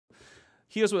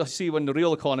Here's what I see when the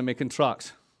real economy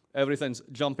contracts. Everything's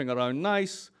jumping around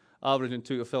nice, averaging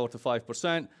 2 to 4 to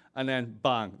 5%, and then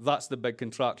bang, that's the big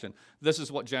contraction. This is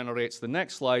what generates the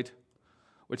next slide,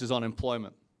 which is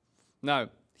unemployment. Now,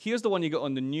 here's the one you get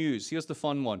on the news. Here's the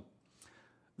fun one.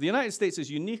 The United States is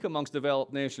unique amongst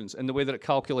developed nations in the way that it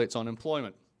calculates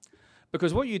unemployment.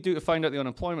 Because what you do to find out the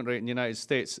unemployment rate in the United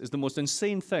States is the most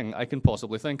insane thing I can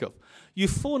possibly think of. You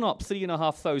phone up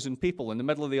 3,500 people in the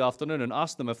middle of the afternoon and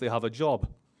ask them if they have a job.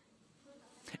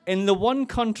 In the one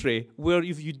country where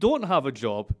if you don't have a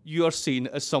job, you are seen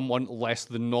as someone less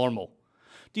than normal.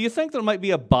 Do you think there might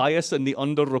be a bias in the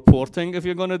underreporting if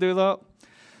you're going to do that?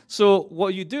 So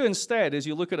what you do instead is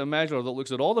you look at a measure that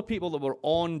looks at all the people that were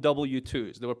on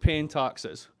W-2s, they were paying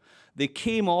taxes. They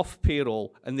came off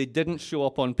payroll and they didn't show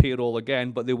up on payroll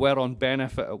again, but they were on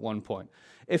benefit at one point.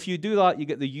 If you do that, you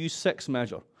get the U6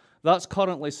 measure. That's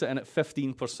currently sitting at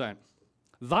 15%.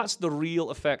 That's the real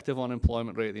effective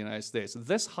unemployment rate of the United States.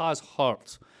 This has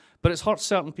hurt, but it's hurt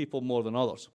certain people more than others.